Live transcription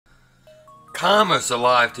Commerce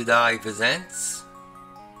Alive Today presents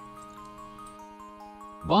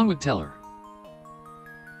Bonwit Teller.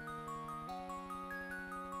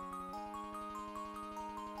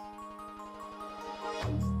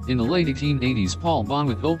 In the late 1880s, Paul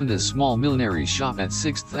Bonwit opened a small millinery shop at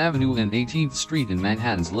 6th Avenue and 18th Street in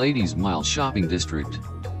Manhattan's Ladies' Mile shopping district.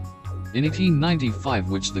 In 1895,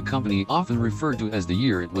 which the company often referred to as the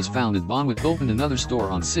year it was founded, Bonwit opened another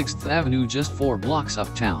store on 6th Avenue just 4 blocks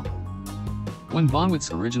uptown. When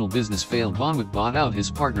Bonwit's original business failed, Bonwit bought out his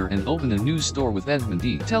partner and opened a new store with Edmund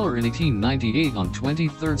D. Teller in 1898 on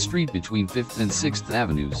 23rd Street between 5th and 6th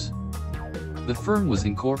Avenues. The firm was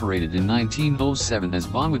incorporated in 1907 as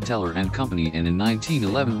Bonwit Teller and Company, and in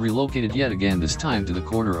 1911 relocated yet again, this time to the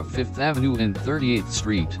corner of 5th Avenue and 38th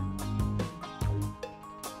Street.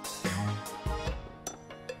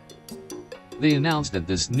 They announced that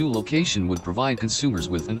this new location would provide consumers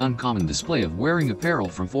with an uncommon display of wearing apparel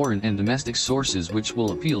from foreign and domestic sources, which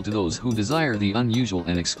will appeal to those who desire the unusual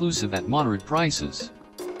and exclusive at moderate prices.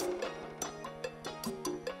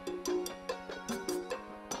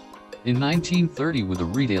 In 1930, with the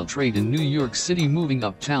retail trade in New York City moving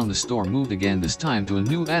uptown, the store moved again, this time to a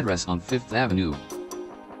new address on 5th Avenue.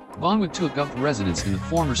 Bonwit took up residence in the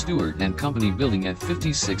former Stewart & Company building at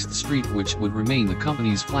 56th Street, which would remain the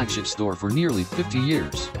company's flagship store for nearly 50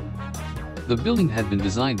 years. The building had been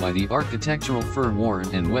designed by the architectural firm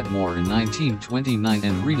Warren & Wetmore in 1929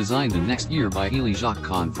 and redesigned the next year by Elie Jacques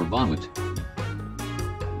Kahn for Bonwit.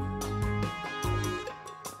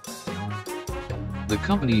 The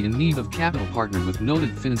company, in need of capital, partnered with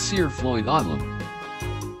noted financier Floyd Odlum.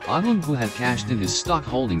 Odlum, who had cashed in his stock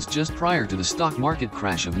holdings just prior to the stock market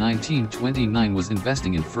crash of 1929, was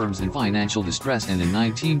investing in firms in financial distress, and in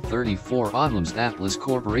 1934 Odlum's Atlas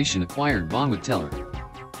Corporation acquired Bonwit Teller.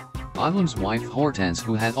 Odlum's wife Hortense,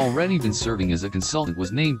 who had already been serving as a consultant,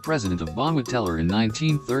 was named president of Bonwit Teller in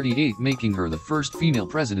 1938, making her the first female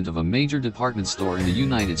president of a major department store in the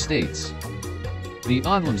United States. The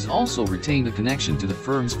Odlums also retained a connection to the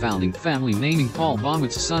firm's founding family, naming Paul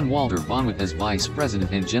Bonwit's son Walter Bonwit as vice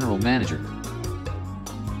president and general manager.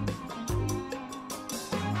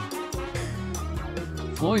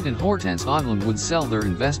 Floyd and Hortense Odlum would sell their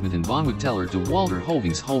investment in Bonwit Teller to Walter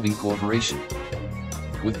Hoving's Hoving Corporation.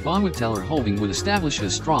 With Bonwit Teller, Hoving would establish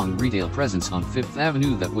a strong retail presence on 5th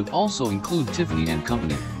Avenue that would also include Tiffany &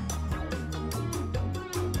 Company.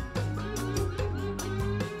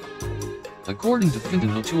 According to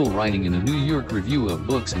Fintan O'Toole, writing in a New York Review of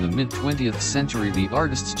Books in the mid-20th century, the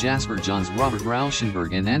artists Jasper Johns, Robert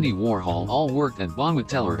Rauschenberg and Andy Warhol all worked at Bonwit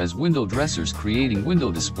Teller as window dressers, creating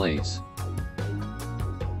window displays.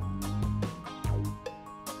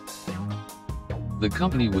 The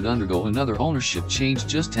company would undergo another ownership change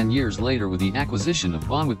just 10 years later with the acquisition of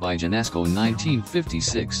Bonwit by Genesco in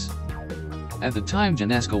 1956. At the time,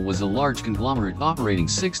 Genesco was a large conglomerate operating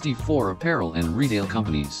 64 apparel and retail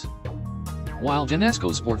companies. While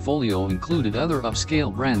Genesco's portfolio included other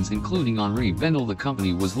upscale brands including Henri Bendel, the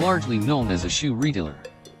company was largely known as a shoe retailer.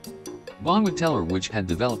 Bonwit Teller, which had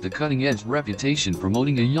developed a cutting-edge reputation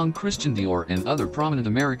promoting a young Christian Dior and other prominent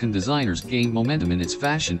American designers, gained momentum in its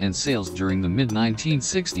fashion and sales during the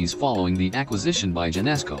mid-1960s following the acquisition by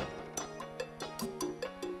Genesco.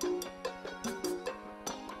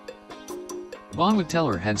 Bonwit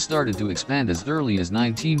Teller had started to expand as early as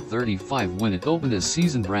 1935 when it opened a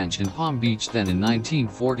season branch in Palm Beach. Then in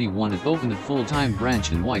 1941 it opened a full-time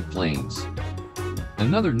branch in White Plains.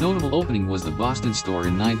 Another notable opening was the Boston store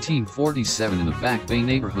in 1947 in the Back Bay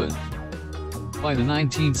neighborhood. By the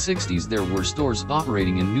 1960s there were stores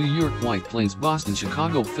operating in New York, White Plains, Boston,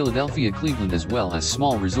 Chicago, Philadelphia, Cleveland, as well as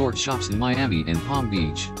small resort shops in Miami and Palm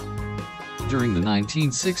Beach. During the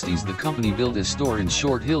 1960s the company built a store in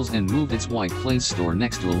Short Hills and moved its White Plains store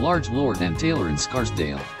next to a large Lord & Taylor in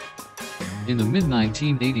Scarsdale. In the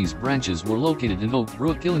mid-1980s branches were located in Oak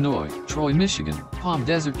Brook, Illinois, Troy, Michigan, Palm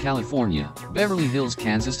Desert, California, Beverly Hills,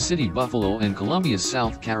 Kansas City, Buffalo, and Columbia,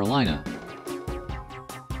 South Carolina.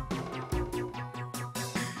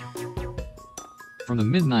 From the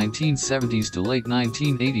mid-1970s to late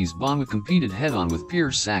 1980s, Bonwit competed head-on with Pierre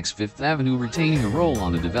Sachs' 5th Avenue, retaining a role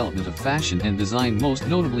on the development of fashion and design, most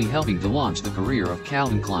notably helping to launch the career of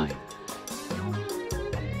Calvin Klein.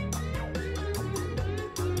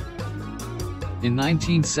 In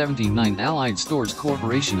 1979, Allied Stores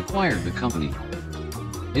Corporation acquired the company.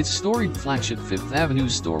 Its storied flagship 5th Avenue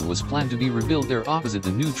store was planned to be rebuilt there opposite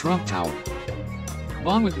the new Trump Tower.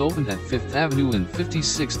 Bonwit opened at 5th Avenue and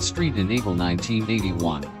 56th Street in April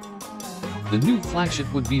 1981. The new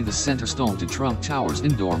flagship would be the center stone to Trump Tower's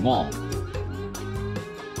indoor mall.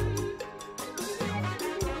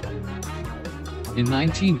 In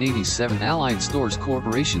 1987, Allied Stores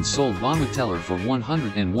Corporation sold Bonwit Teller for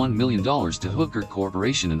 $101 million to Hooker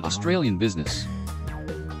Corporation, an Australian business.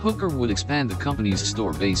 Hooker would expand the company's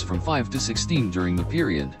store base from 5 to 16 during the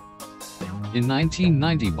period. In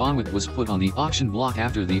 1990, Bonwit was put on the auction block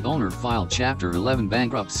after the owner filed Chapter 11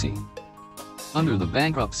 bankruptcy. Under the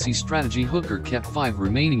bankruptcy strategy, Hooker kept 5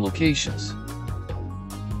 remaining locations.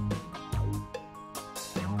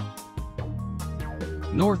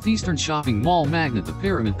 Northeastern shopping mall magnate the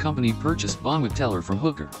Pyramid Company purchased Bonwit Teller from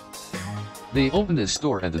Hooker. They opened a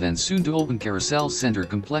store at the then soon-to-open Carousel Center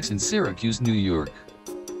complex in Syracuse, New York.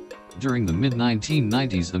 During the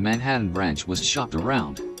mid-1990s, the Manhattan branch was shopped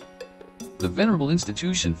around. The venerable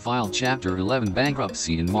institution filed Chapter 11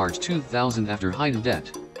 bankruptcy in March 2000 after heightened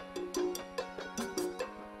debt.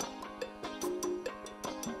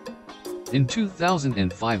 In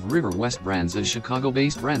 2005, River West Brands, a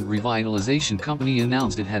Chicago-based brand revitalization company,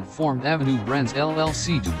 announced it had formed Avenue Brands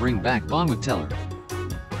LLC to bring back Bonwit Teller.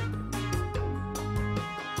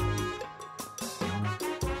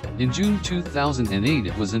 In June 2008,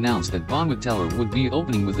 it was announced that Bonwit Teller would be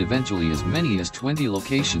opening with eventually as many as 20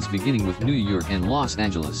 locations, beginning with New York and Los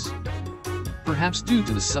Angeles. Perhaps due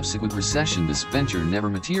to the subsequent recession, this venture never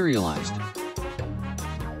materialized.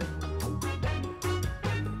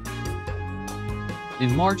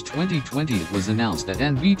 In March 2020, it was announced that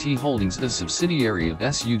NBT Holdings, a subsidiary of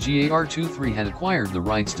SUGAR23, had acquired the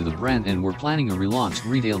rights to the brand and were planning a relaunched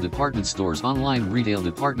retail department stores, online retail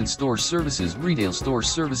department store services, retail store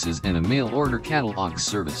services, and a mail order catalog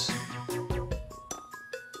service.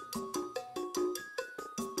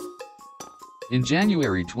 In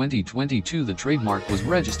January 2022, the trademark was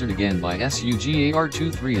registered again by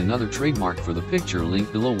SUGAR23. Another trademark for the picture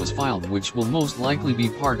linked below was filed, which will most likely be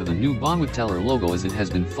part of the new Bonwit Teller logo, as it has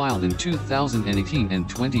been filed in 2018 and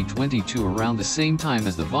 2022 around the same time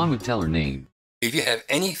as the Bonwit Teller name. If you have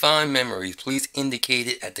any fond memories, please indicate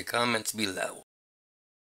it at the comments below.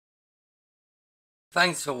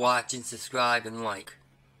 Thanks for watching, subscribe, and like.